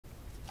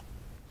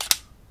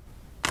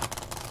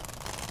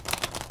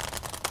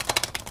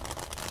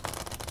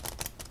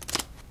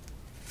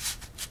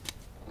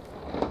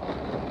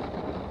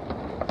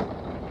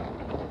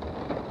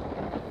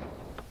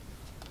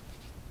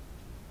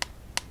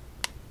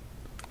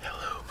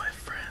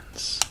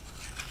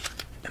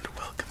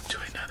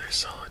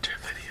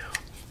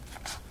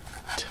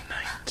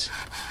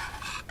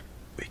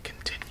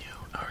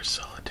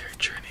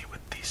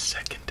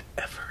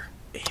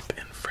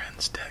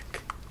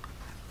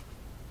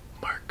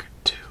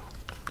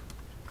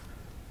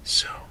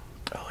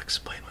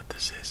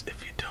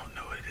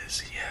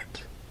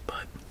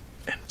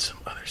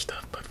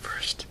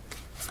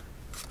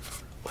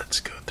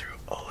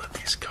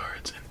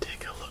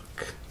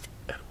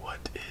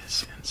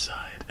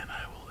inside and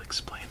I will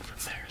explain from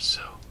there.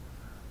 So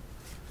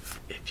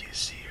if you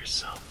see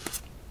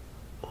yourself,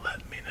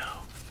 let me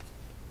know.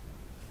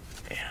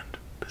 And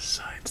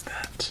besides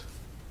that,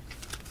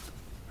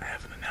 I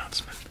have an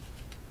announcement.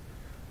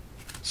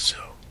 So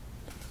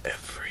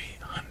every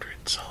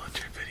 100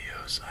 Solitaire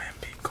videos I am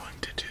going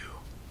to do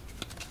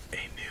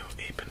a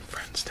new Ape and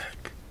Friends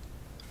deck.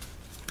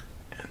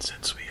 And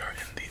since we are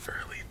in the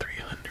early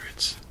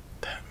 300s,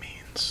 that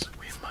means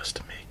we must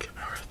make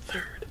our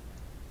third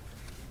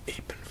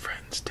Ape and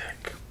Friends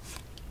deck.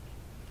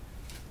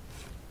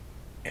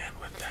 And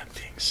with that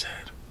being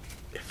said,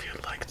 if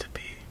you'd like to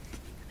be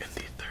in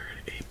the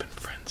third Ape and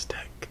Friends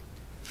deck,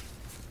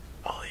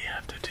 all you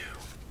have to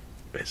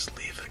do is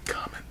leave a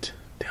comment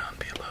down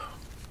below,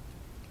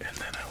 and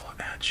then I will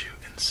add you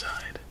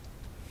inside.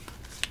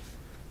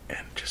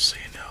 And just so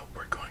you know,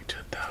 we're going to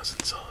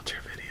 1,000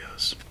 Solitaire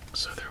videos,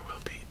 so there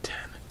will be 10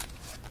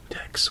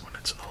 decks when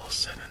it's all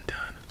said and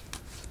done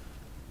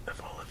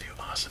of all of you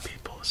awesome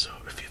people. So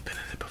if you've been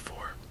in it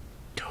before,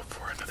 go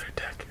for another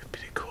deck. It'd be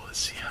cool to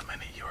see how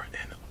many you're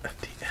in at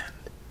the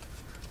end.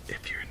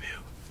 If you're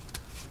new,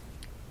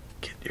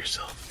 get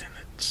yourself in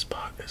a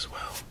spot as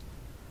well,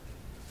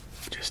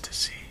 just to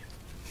see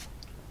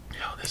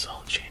how this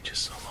all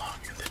changes along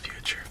in the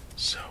future.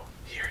 So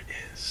here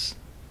is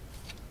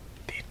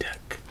the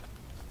deck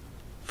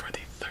for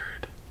the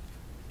third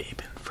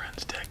Ape and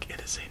Friends deck.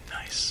 It is a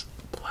nice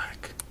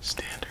black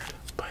standard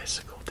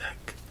bicycle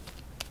deck,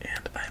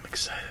 and I'm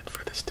excited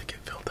for this to get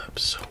filled up.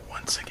 So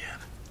once again,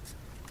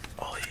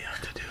 all you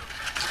have to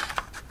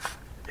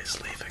do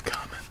is leave a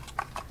comment,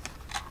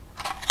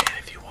 and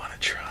if you want to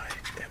try,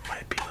 it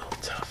might be a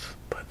little tough,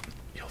 but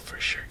you'll for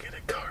sure get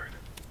a card.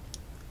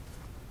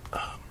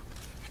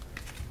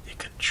 You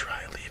could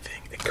try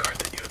leaving a card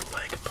that you would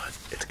like, but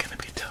it's gonna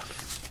be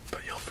tough,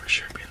 but you'll for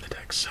sure be in the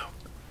deck. So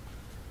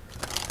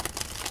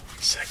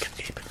second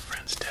Ape and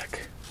Friends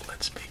deck,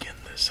 let's begin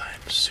this. I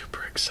am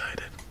super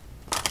excited.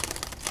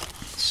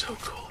 So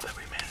cool that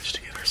we managed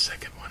to get our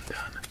second one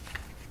done.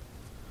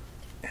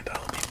 And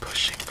I'll be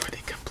pushing for the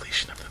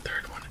completion of the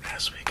third one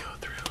as we go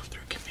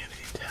through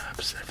community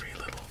tabs, every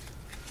little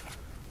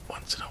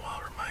once in a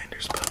while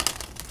reminders,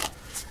 but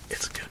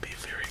it's gonna be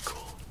very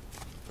cool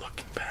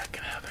looking back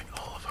and having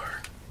all of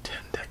our 10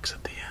 decks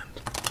at the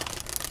end.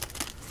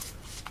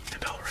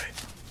 And alright,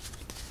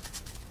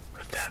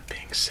 with that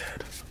being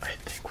said, I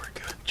think we're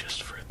good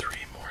just for 3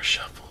 more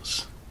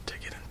shuffles to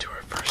get into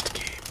our first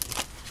game.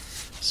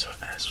 So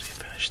as we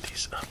finish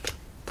these up,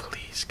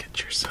 please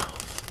get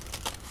yourself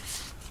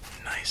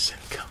nice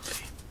and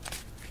comfy,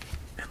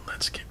 and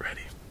let's get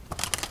ready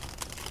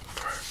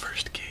for our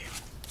first game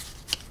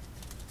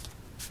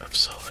of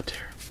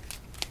Solitaire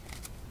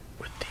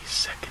with the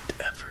second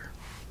ever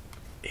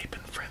Ape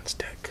and Friends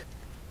deck,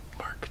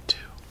 Mark II.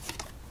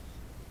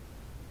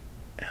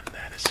 And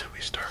that is who we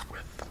start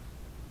with.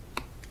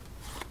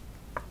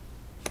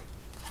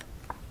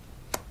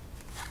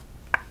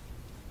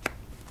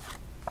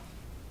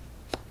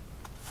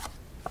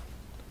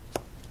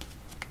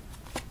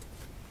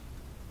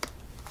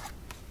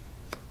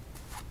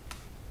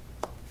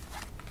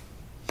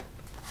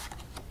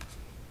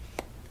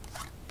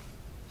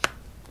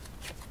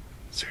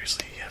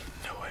 Seriously, you have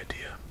no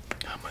idea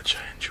how much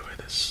I enjoy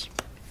this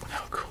and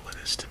how cool it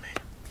is to me.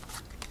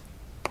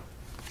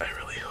 I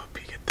really hope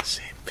you get the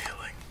same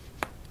feeling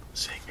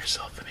seeing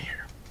yourself in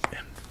here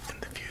and in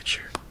the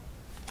future.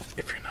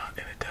 If you're not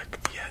in a deck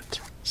yet,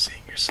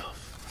 seeing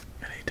yourself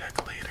in a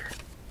deck later.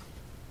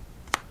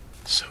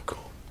 So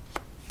cool.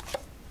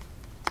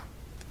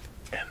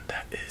 And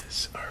that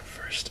is our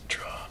first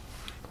draw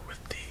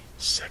with the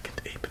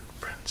second Ape and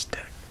Friends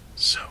deck.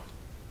 So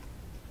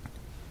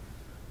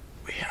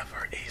we have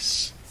our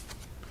ace,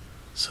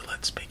 so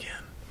let's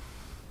begin.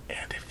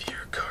 And if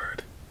your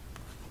card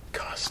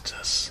costs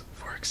us,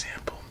 for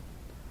example,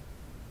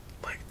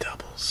 like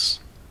doubles,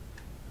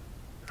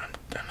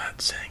 I'm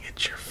not saying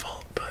it's your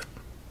fault, but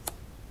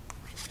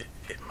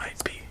it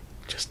might be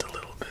just a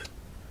little bit.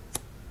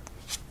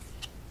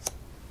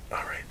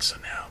 Alright, so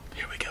now,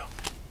 here we go.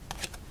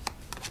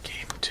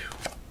 Game 2,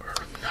 or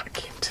not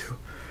game 2,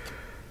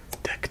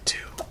 deck 2,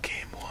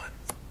 game 1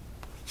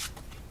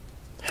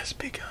 has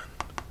begun.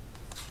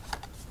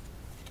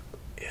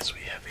 As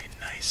we have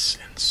a nice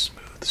and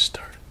smooth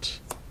start.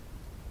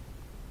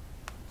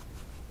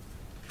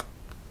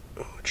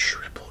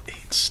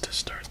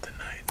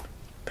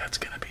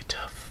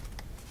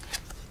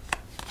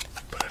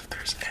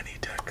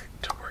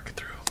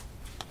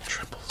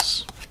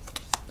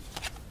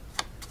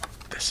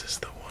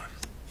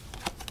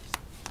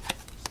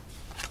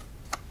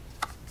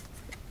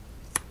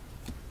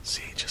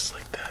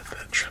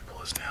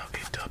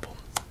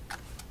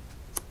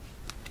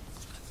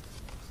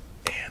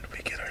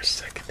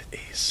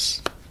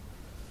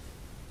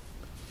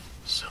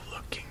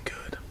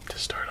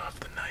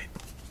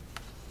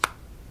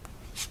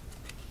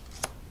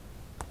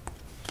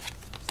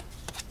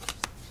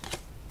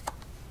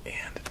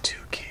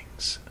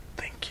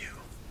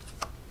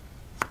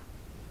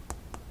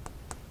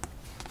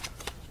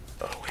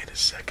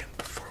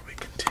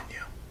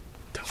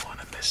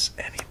 miss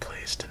any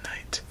plays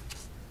tonight.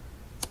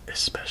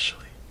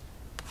 Especially.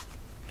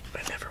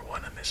 I never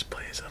want to miss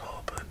plays at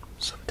all, but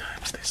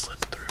sometimes they slip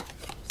through.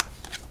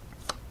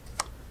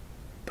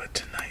 But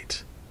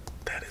tonight,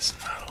 that is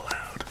not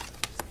allowed.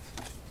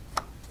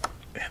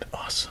 And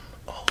awesome,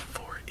 all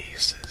four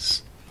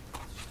aces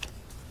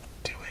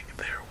doing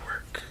their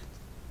work.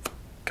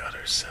 Got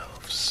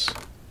ourselves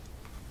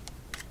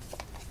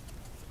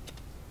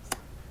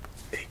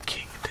a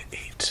king to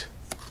 8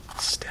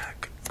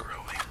 stack growing.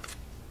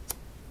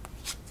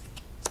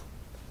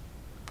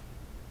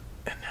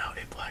 And now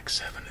a black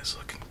 7 is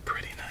looking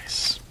pretty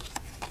nice.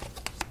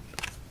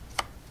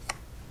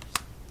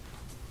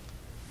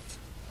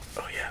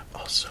 Oh yeah,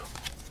 also,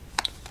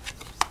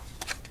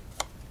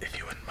 if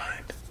you wouldn't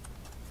mind,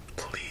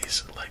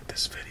 please like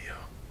this video.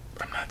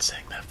 I'm not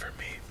saying that for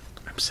me,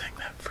 I'm saying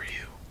that for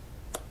you,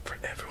 for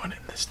everyone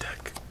in this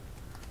deck.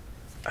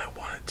 I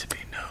want it to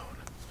be known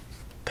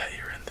that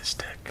you're in this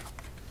deck,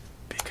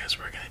 because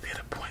we're going to be at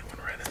a point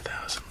when we're at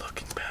 1,000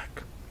 looking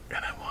back,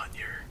 and I want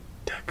your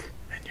deck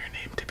and your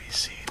name to be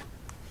seen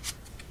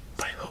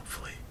by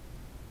hopefully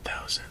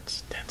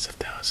thousands, tens of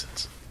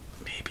thousands,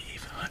 maybe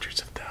even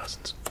hundreds of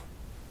thousands,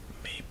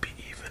 maybe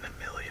even 1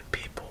 million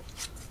people.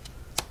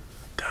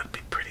 That would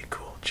be pretty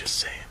cool, just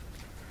saying.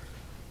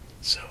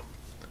 So,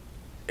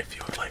 if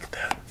you would like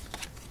that,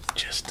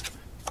 just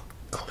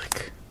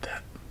click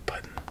that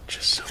button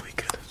just so we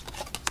could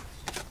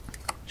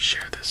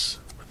share this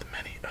with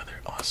many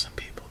other awesome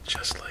people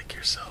just like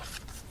yourself,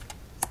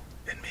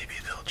 and maybe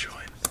they'll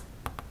join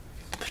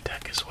the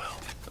deck as well.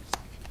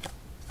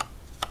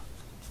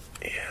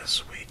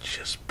 As we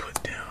just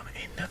put down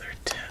another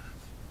 10,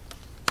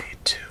 a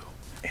 2,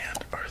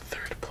 and our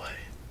third play.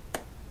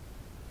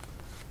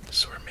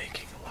 So we're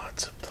making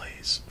lots of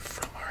plays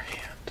from our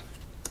hand.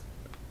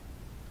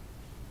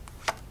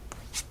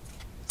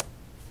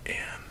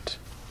 And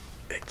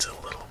it's a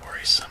little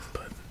worrisome,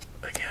 but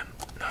again,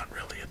 not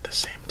really at the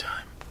same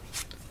time,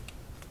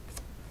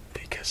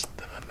 because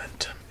the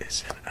momentum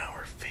is in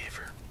our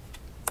favor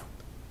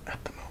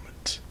at the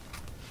moment.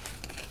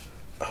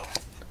 Oh,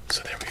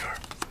 so there we are.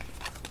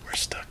 We're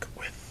stuck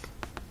with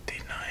the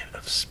 9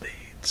 of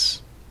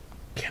spades.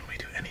 Can we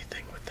do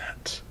anything with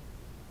that?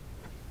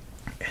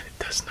 And it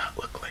does not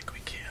look like we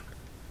can.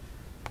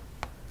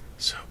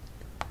 So,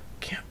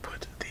 can't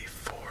put the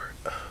 4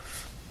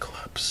 of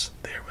clubs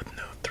there with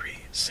no 3.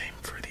 Same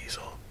for these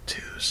all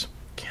 2s.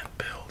 Can't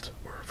build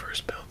or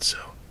reverse build,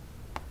 so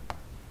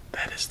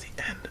that is the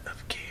end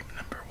of game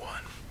number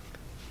 1.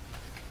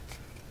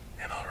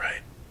 And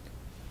alright,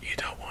 you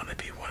don't want to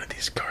be one of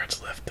these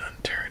cards left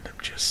unturned, I'm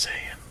just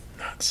saying.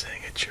 Not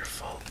saying it's your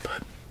fault,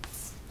 but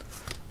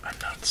I'm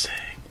not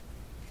saying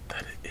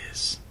that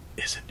it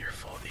isn't your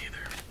fault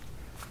either.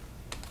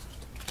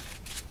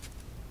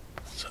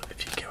 So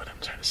if you get what I'm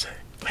trying to say.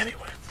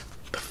 Anyway,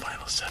 the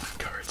final 7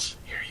 cards,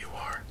 here you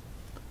are.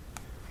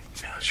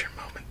 Now's your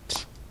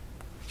moment.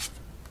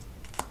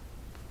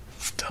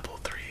 Double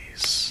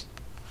 3s.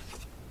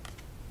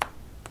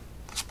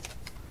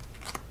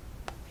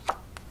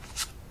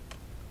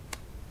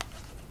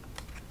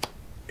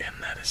 And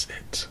that is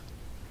it.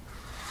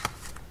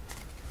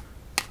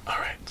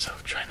 Alright, so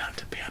try not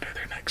to be under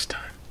there next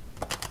time.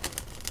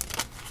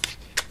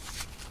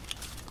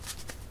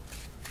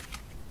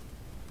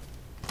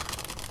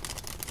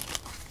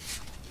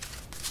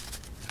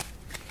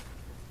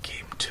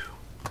 Game 2.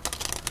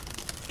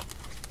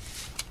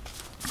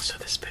 So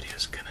this video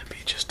is gonna be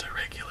just a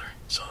regular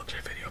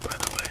solitaire video, by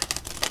the way.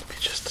 If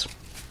you're just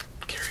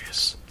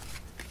curious.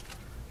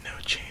 No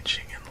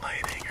changing in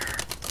lighting or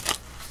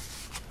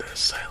the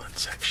silent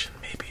section.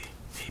 Maybe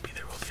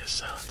there will be a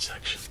silent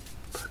section,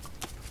 but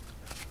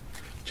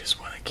just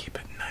want to keep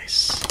it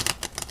nice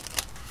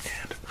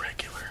and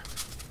regular,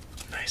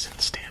 nice and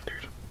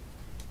standard.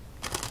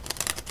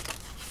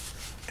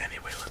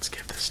 Anyway, let's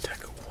give this deck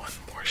one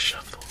more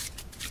shuffle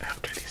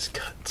after these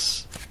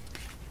cuts.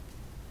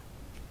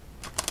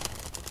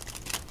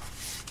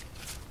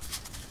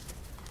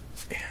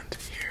 And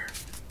here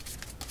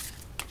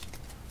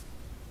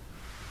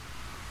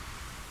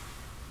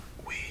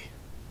we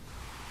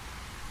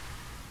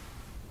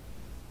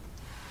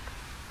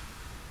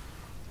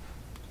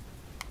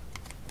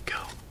go.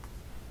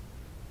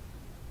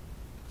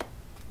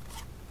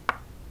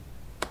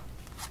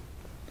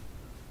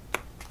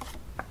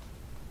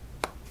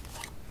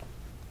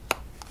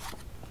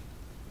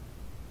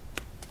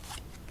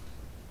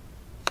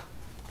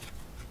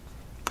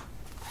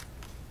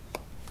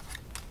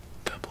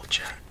 Double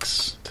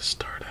jacks to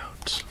start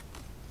out.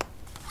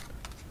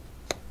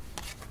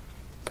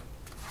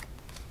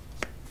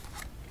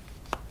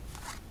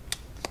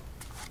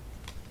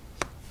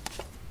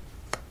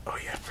 Oh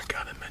yeah, I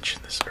forgot to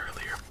mention this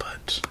earlier,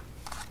 but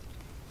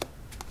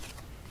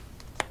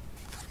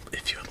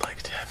if you would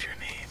like to have your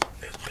name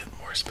a bit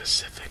more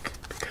specific,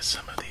 because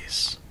some of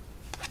these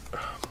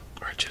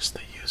are just the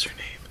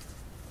username,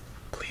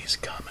 please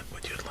comment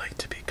what you'd like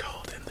to be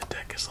called in the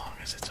deck as long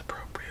as it's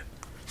appropriate.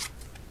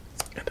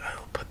 And I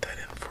will put that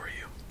in for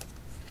you,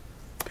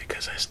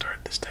 because I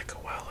started this deck a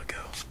while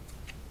ago.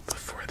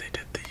 before they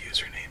did the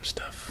username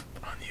stuff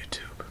on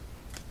YouTube.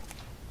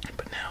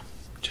 But now,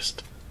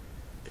 just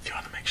if you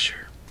want to make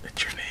sure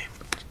it's your name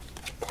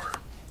or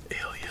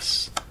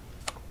alias,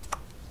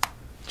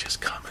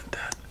 just comment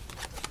that,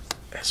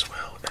 as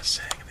well as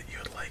saying that you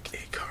would like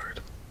a card.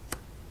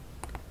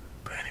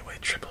 But anyway,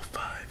 triple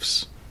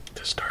fives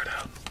to start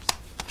out.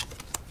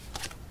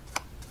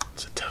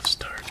 It's a tough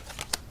start.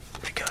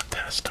 We got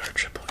past our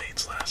triple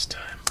eights last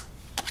time,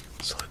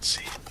 so let's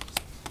see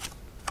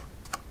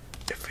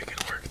if we can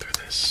work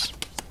through this.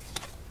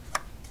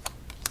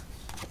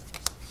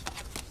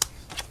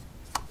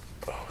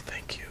 Oh,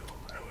 thank you.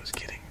 I was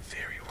getting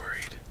very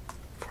worried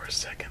for a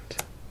second.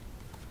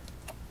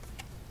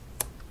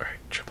 Alright,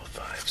 triple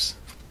fives.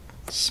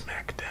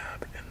 Smack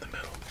dab in the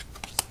middle.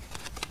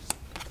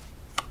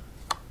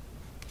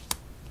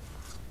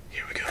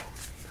 Here we go.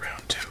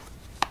 Round two.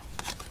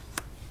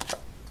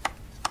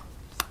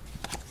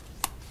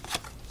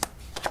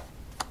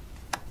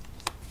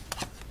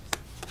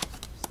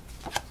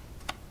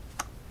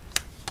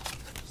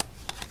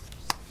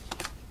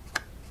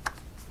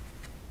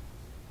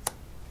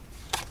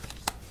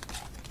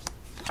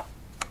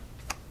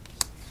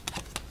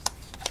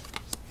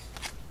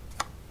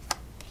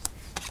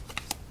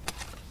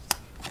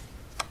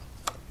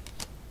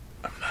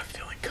 I'm not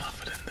feeling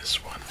confident in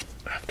this one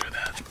after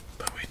that,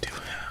 but we do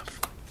have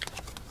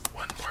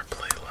one more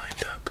play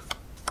lined up,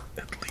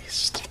 at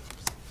least.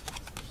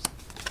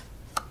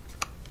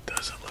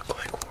 Doesn't look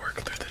like we'll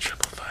work through the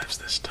triple fives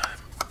this time.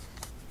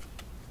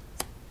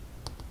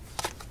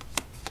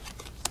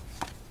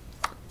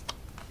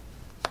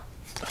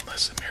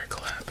 Unless a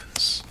miracle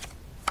happens.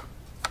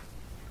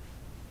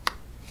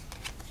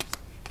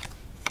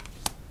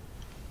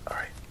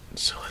 Alright,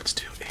 so let's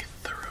do a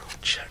thorough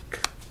check.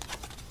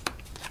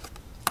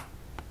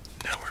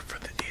 Nowhere for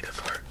the 8 of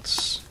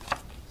hearts.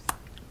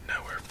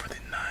 Nowhere for the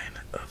 9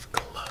 of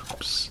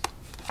clubs.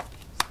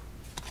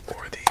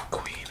 Or the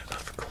queen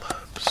of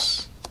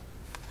clubs.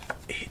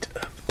 8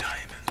 of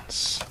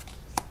diamonds.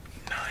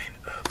 9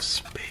 of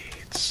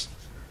spades.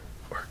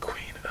 Or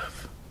queen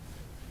of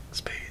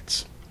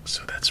spades.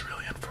 So that's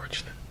really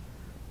unfortunate.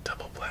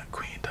 Double black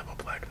queen, double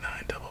black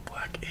 9, double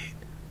black 8.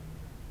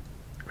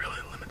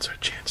 Really limits our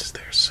chances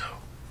there, so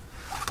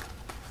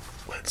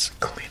let's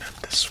clean up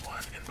this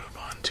one and move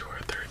on to our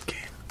third game.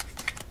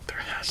 There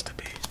has to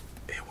be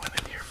a win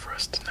in here for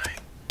us tonight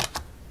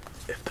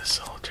if the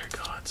solitaire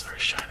gods are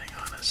shining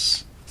on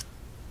us.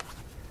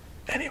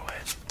 Anyway,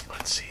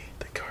 let's see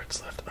the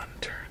cards left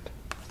unturned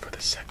for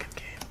the second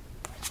game.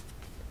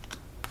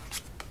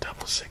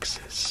 Double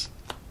sixes.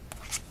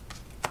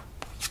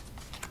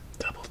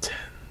 Double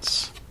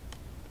tens.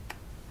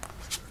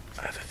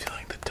 I have a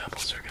feeling the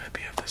doubles are going to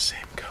be of the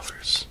same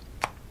colors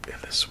in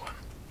this one.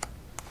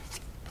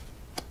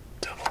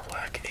 Double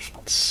black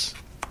eights.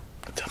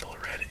 Double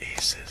red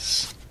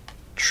aces.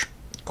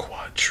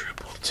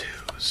 Quadruple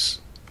twos.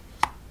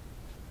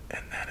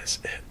 And that is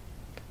it.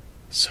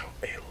 So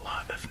a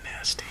lot of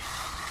nasty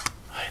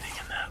hiding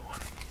in that one.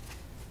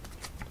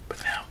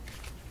 But now,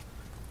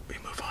 we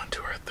move on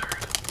to our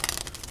third.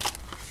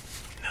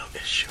 No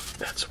issue.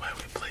 That's why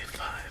we play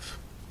 5.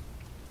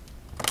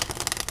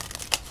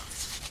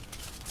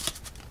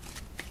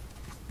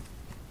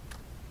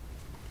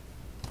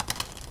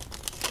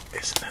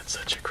 Isn't that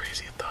such a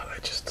crazy thought?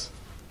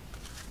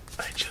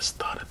 I just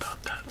thought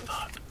about that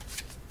thought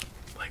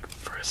like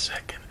for a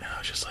second, and I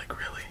was just like,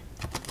 really?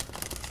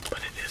 But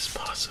it is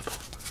possible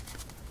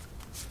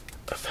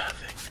of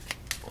having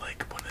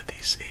like one of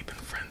these Ape and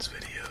Friends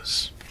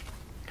videos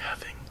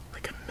having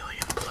like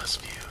 1,000,000+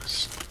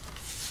 views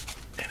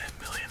and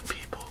 1,000,000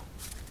 people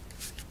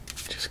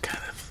just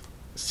kind of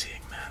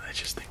seeing that. I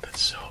just think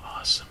that's so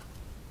awesome.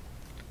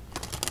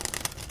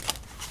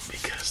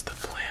 Because the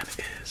plan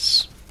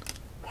is,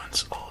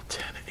 once all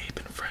 10 Ape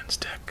and Friends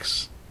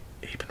decks,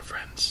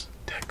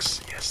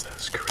 yes, that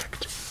is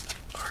correct,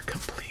 are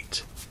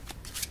complete,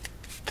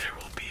 there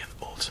will be an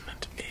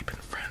ultimate Ape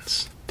and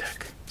Friends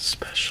deck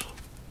special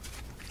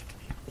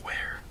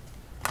where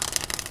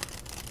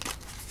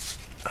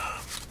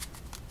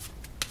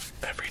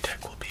every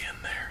deck will be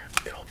in there.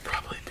 It'll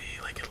probably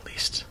be like at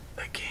least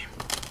a game,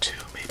 2,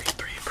 maybe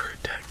 3 per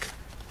deck.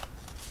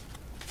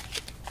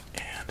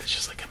 And it's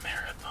just like a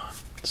marathon.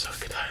 So it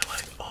could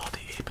highlight all the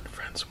Ape and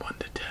Friends 1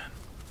 to 10.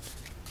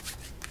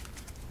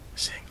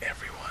 Seeing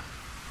everyone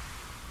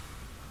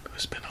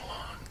who's been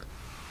along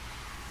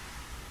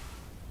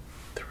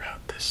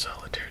throughout this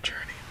solitaire journey.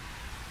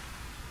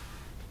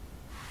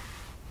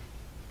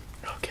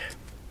 Okay,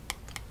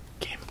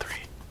 game 3.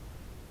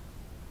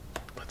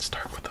 Let's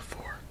start with the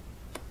 4.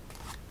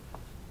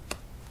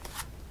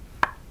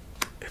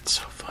 It's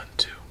so fun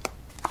too,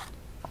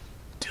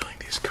 dealing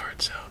these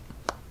cards out,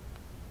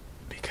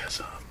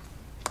 because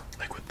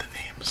like with the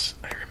names,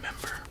 I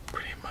remember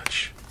pretty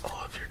much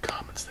all of your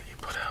comments that you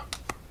put out.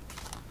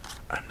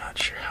 I'm not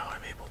sure how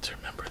I'm able to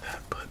remember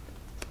that, but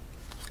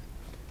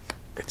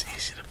it's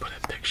easy to put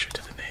a picture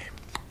to the name.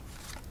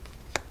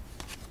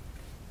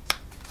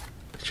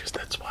 It's just,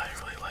 that's why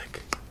I really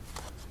like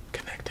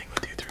connecting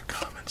with you through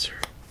comments or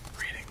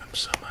reading them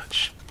so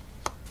much.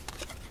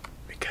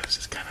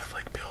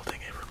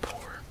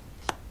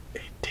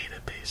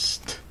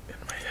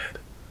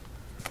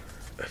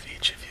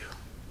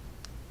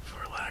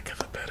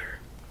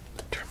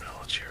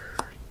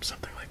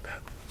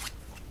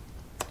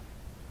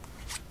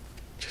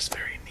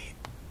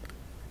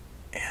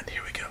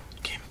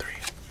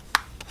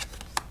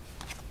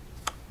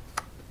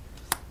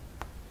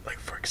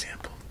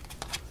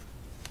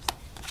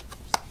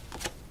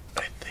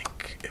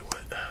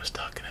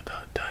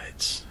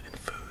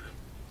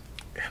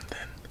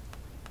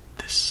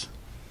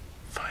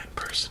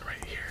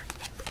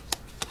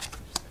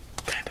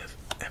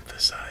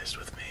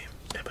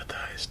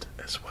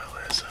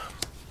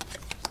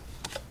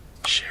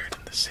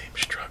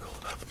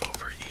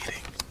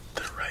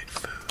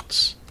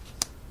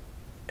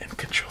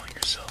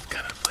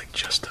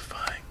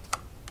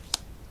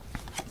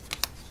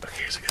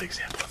 good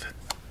example of it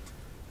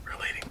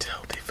relating to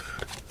healthy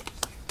food.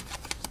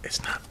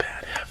 It's not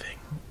bad having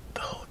the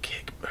whole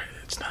cake, or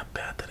it's not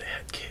bad that I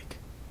had cake,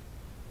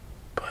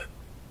 but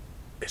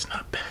it's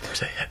not bad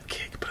that I had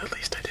cake, but at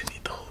least I didn't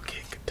eat the whole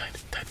cake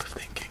type of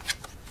thinking.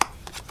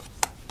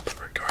 But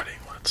regarding,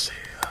 let's say,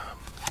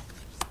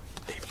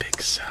 a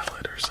big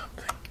salad or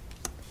something,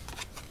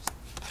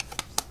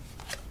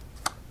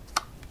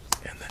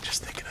 and then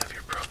just thinking of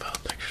your profile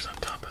pictures on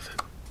top of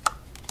it,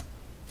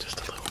 just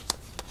a little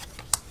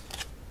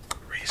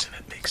reason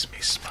it makes me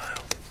smile.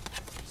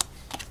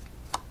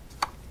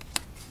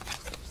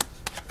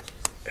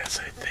 As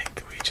I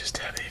think we just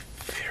had a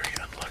very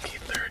unlucky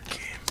third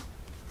game.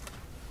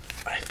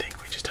 I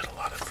think we just had a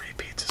lot of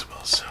repeats as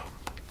well, so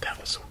that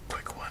was a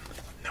quick one.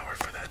 Nowhere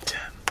for that 10.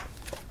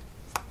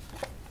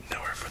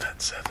 Nowhere for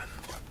that 7.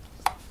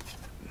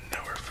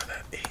 Nowhere for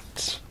that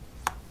 8.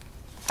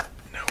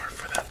 Nowhere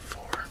for that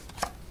 4.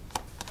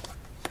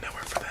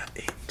 Nowhere for that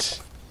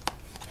 8.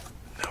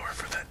 Nowhere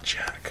for that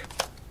jack.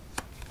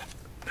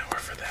 Nowhere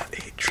for that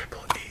 8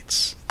 triple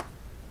 8s.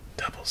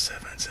 Double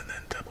 7s, and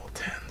then double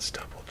 10s,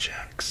 double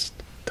jacks,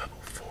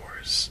 double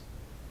 4s.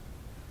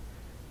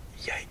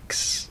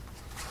 Yikes.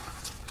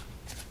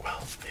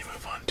 Well, we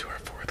move on to our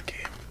fourth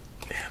game,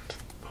 and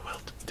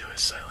we'll do a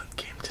silent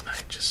game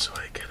tonight just so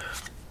I can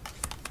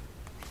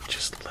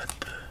just let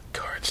the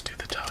cards do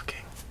the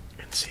talking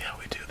and see how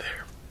we do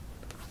there.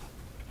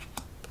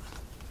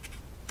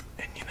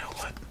 And you know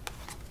what?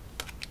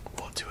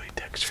 We'll do a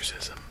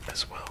dextercism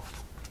as well,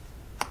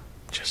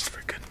 just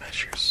for good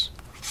measures.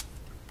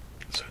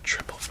 So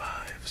triple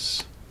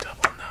 5s,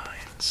 double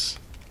 9s,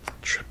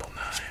 triple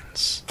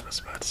 9s. I was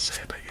about to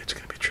say, I bet you it's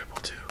going to be triple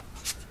 2.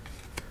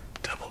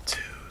 Double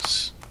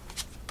 2s,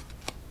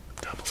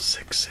 double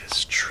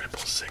 6s, triple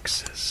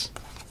 6s,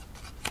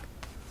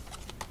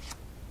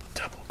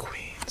 double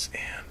queens,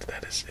 and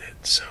that is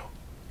it. So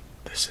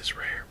this is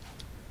rare.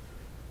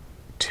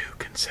 2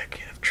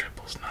 consecutive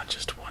triples, not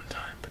just one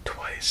time, but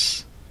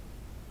twice.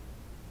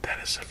 That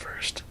is a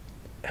first.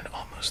 And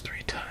almost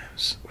 3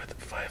 times with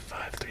 5,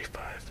 5, 3,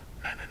 5,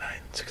 9, 9,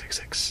 6, 6,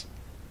 6,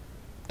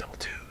 double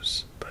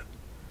 2s, but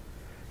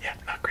yeah,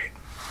 not great.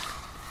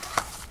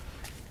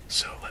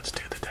 So let's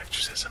do the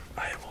dextercism.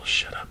 I will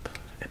shut up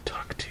and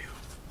talk to you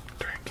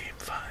during game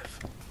 5.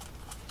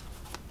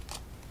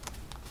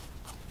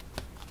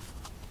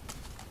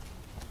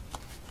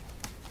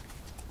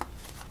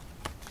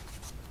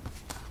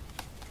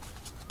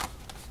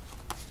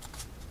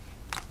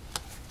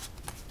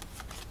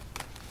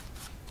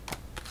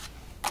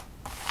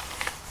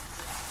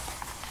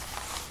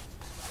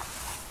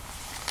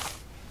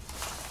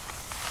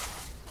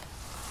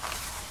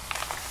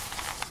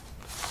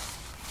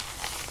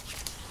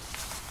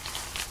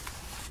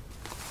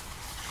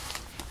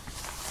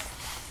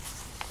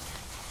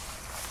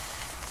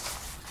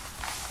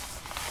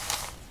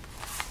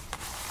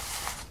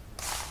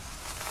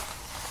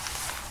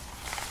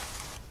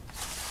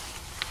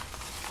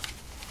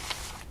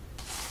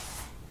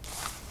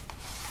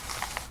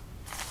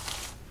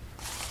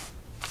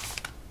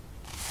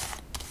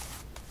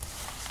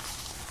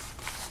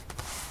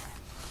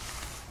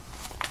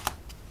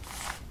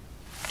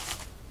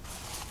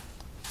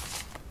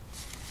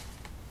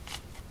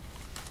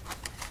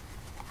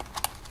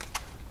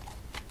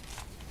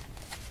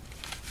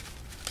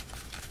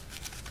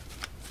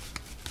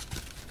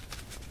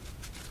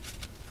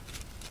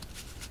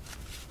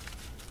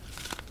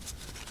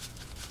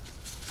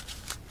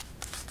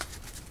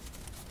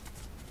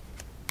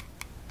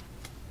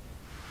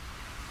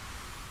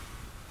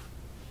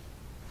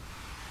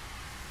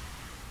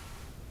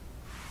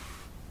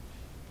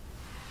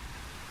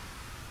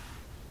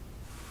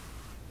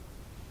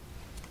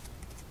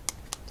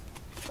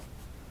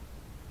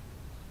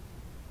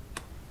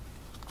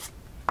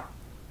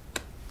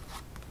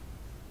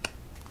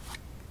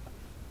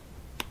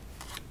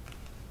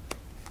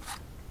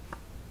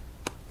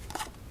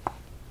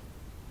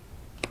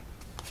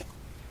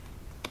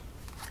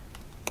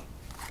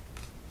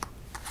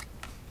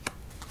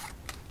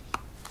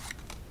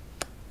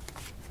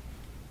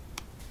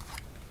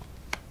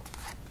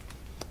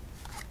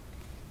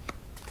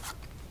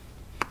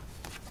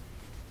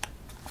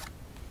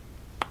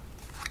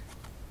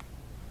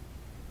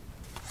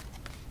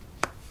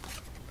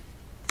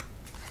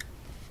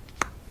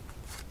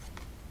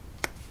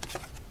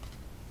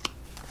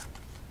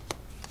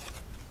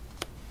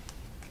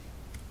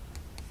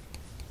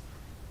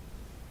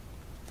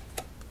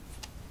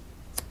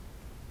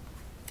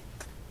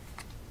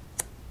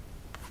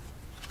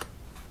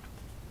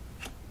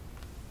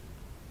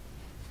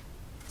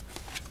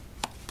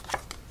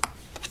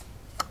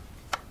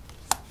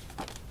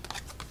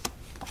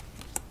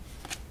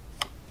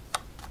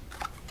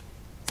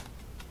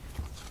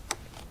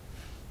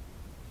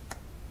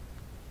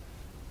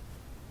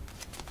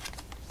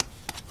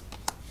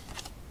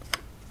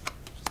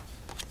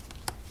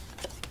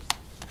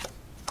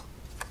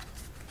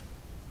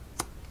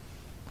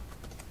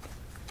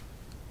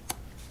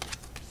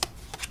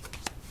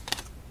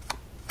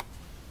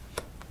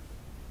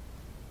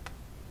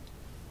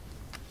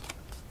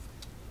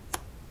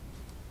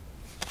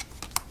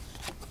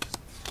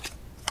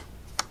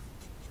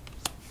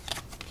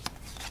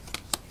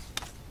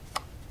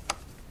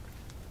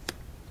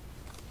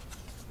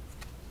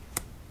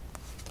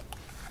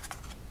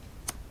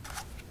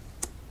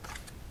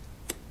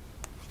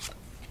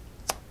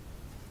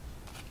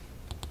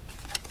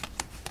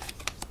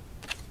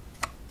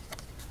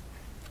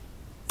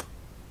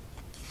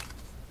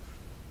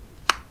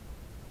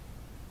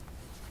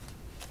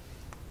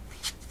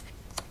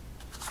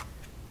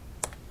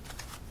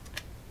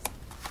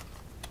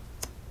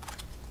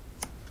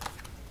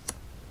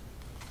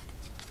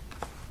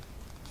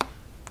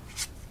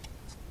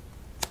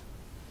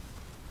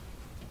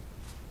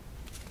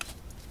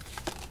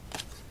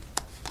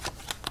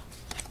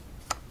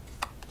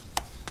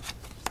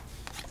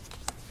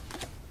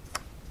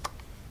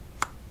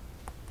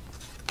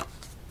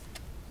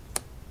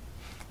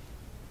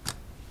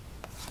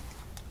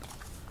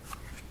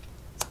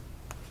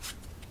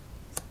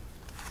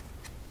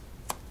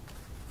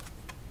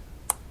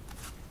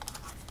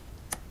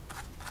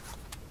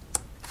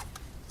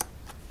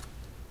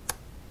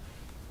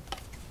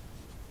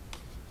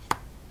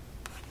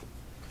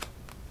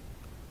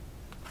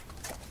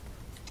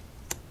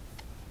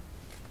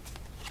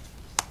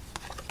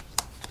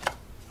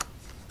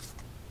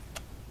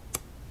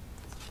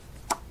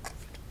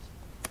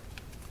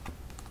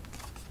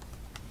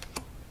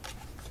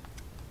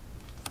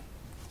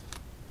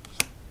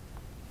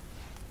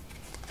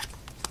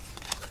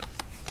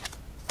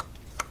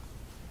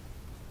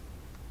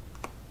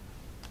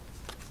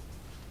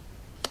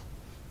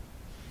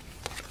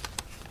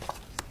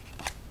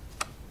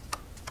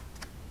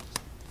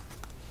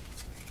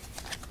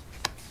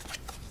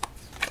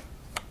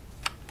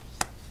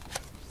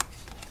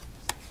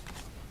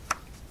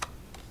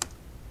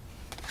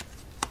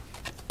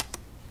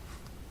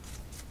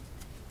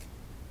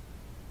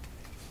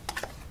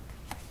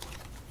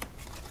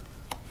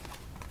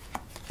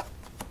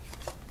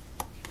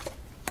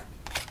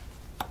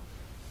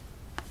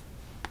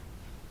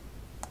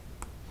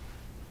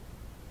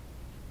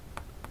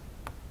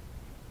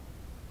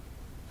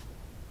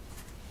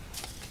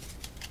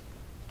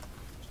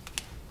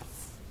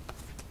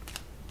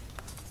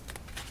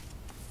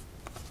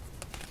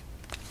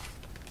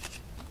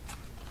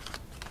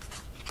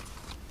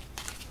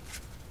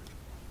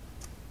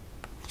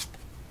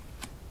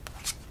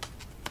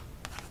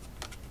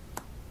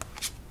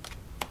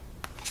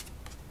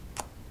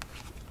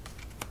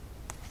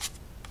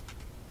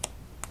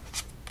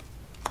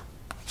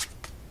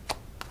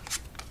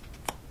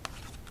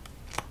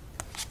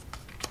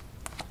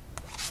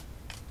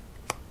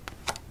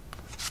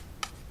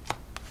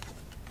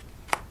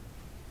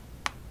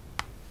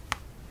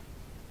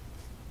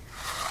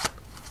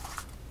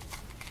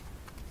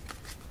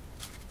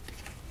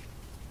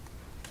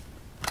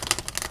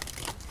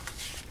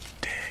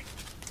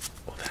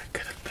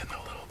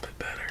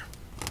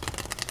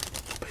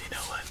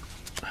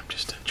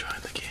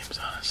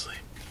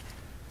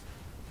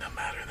 no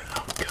matter the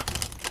outcome.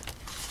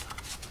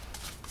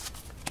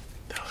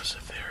 That was a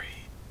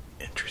very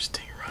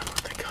interesting run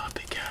with the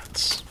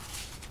copycats.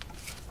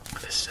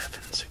 The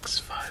 7, 6,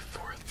 5,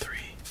 4, 3.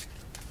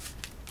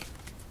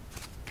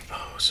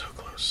 Oh, so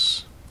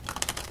close.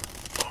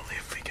 Only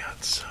if we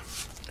got some,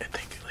 I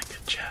think like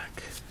a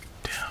jack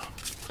down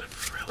would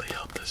have really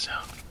helped us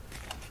out.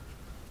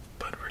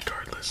 But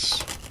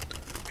regardless,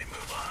 we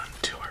move on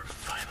to our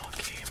final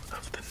game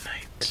of the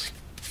night.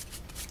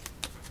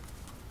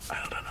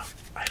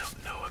 I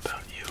don't know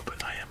about you,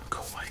 but I am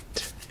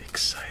quite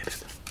excited.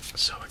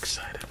 So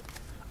excited.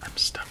 I'm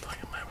stumbling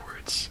on my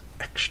words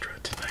extra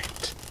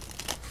tonight.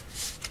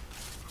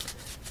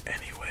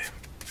 Anyway,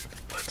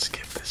 let's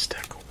give this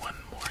deck one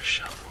more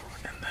shuffle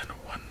and then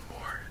one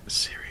more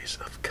series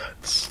of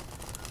cuts.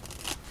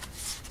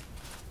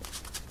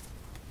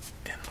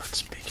 And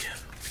let's begin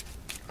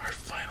our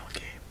final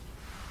game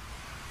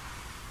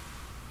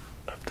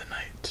of the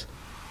night.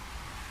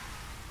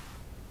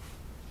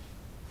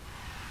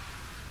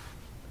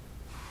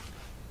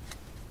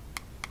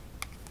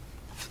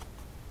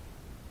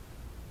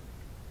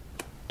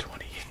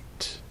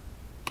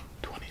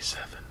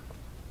 Seven,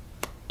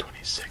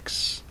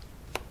 26,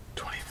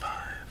 25,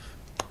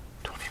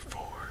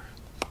 24,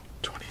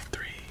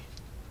 23,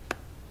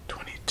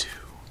 22,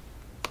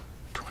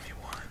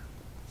 21,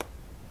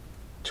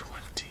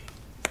 20,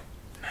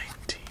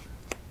 19,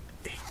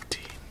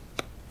 18,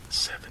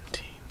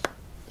 17,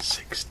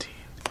 16,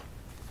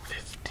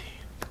 15,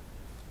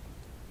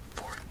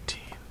 14,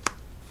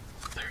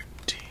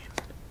 13,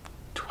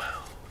 12,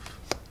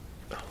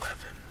 11,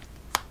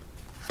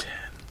 10,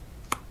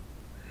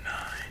 9,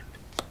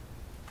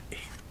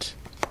 8,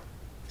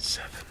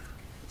 7,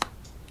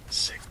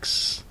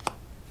 6,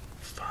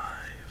 5,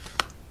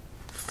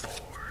 4,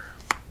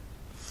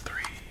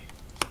 3,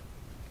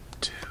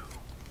 2,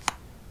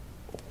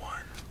 1.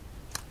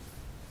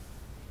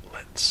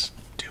 Let's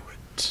do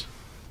it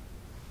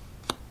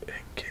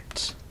and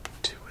get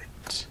to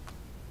it.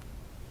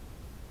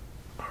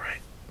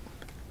 Alright,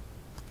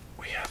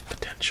 we have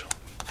potential.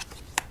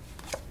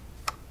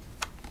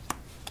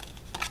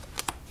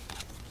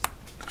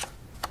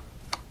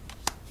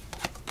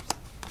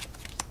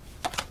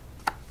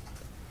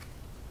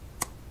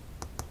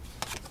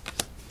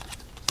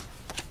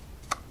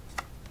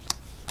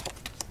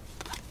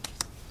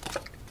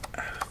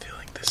 I have a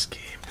feeling this game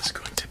is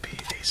going to be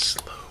a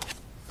slow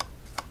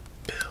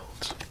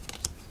build.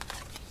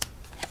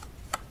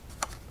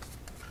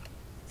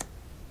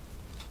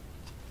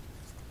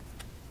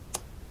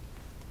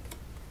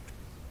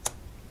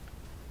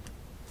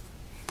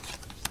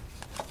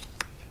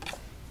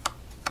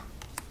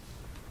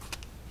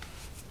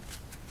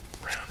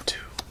 Round 2.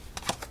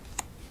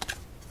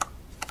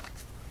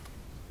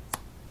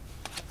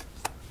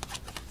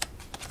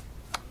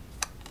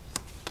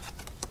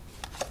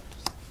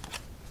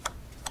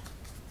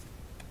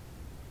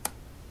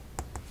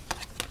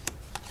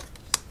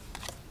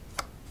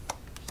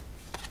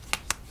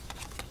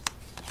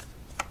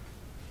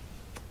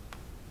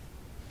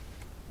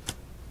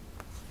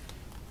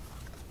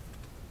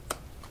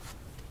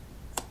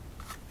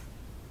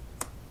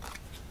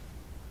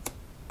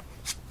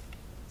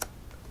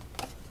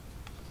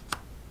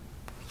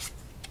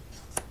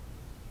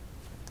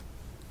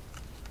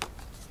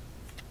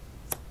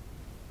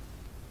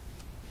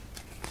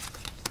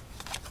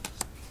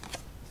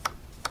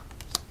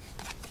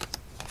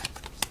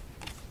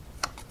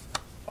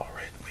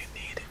 Alright, we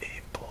need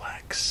a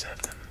black 7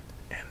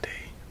 and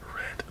a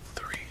red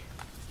 3.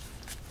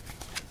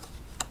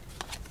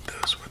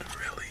 Those would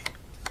really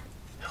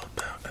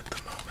help out at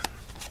the moment.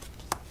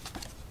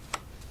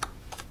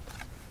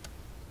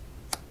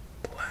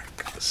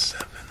 Black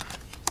 7,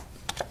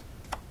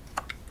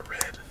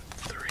 red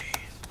 3.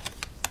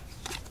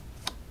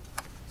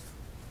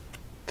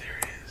 There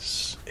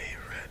is a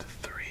red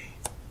 3.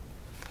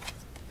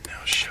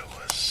 Now show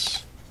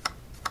us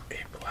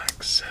a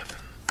black 7.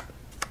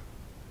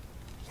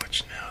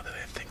 Which, now that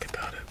I think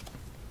about it,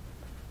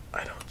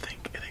 I don't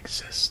think it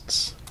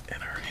exists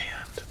in our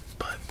hand,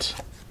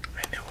 but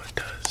I know it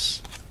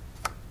does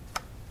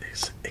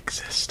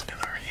exist in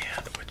our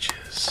hand, which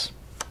is,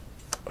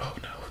 oh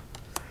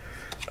no,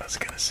 I was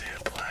gonna say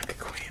a black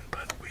queen,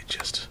 but we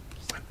just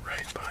went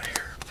right by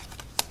her.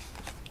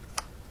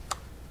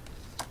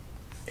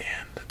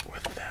 And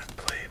with that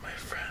play, my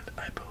friend,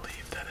 I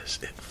believe that is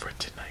it for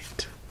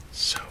tonight.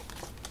 So,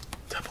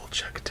 double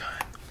check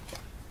time.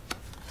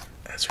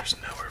 As there's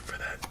nowhere for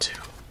that 2,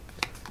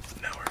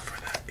 nowhere for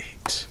that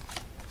 8,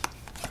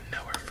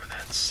 nowhere for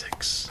that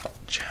 6,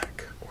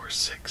 jack or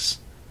 6.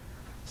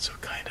 So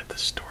kind of the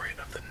story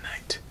of the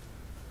night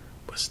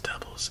was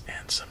doubles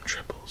and some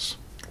triples.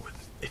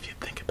 If you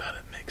think about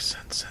it, makes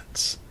sense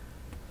since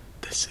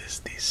this is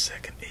the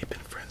second Ape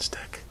and Friends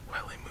deck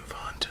while we move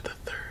on to the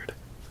third.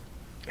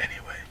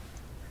 Anyway,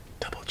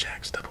 double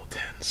jacks, double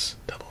 10s,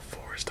 double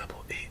 4s,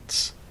 double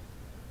 8s,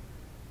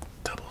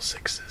 double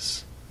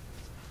 6s.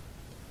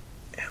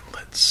 And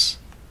let's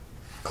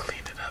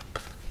clean it up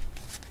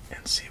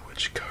and see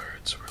which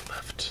cards were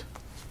left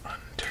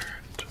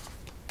unturned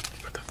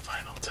for the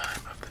final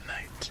time of the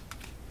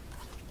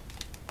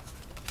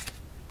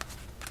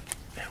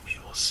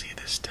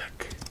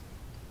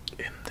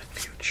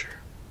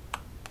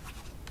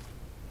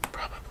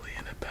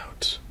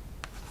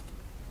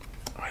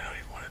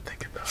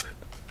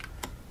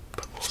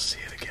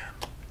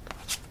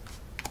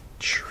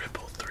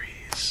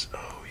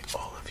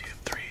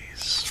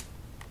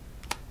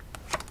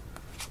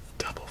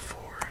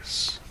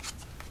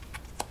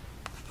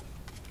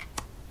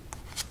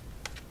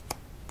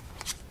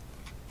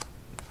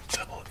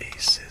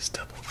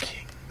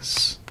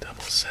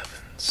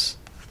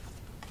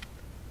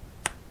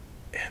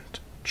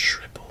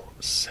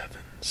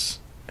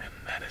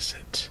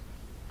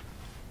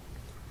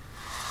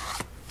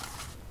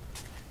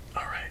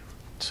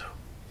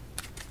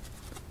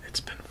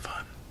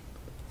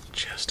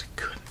just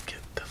couldn't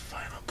get the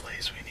final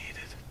place we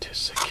needed to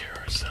secure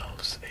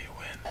ourselves a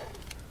win.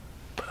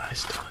 But I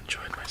still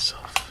enjoyed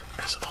myself,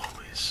 as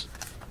always.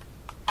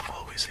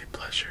 Always a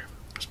pleasure.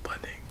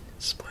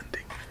 Splendid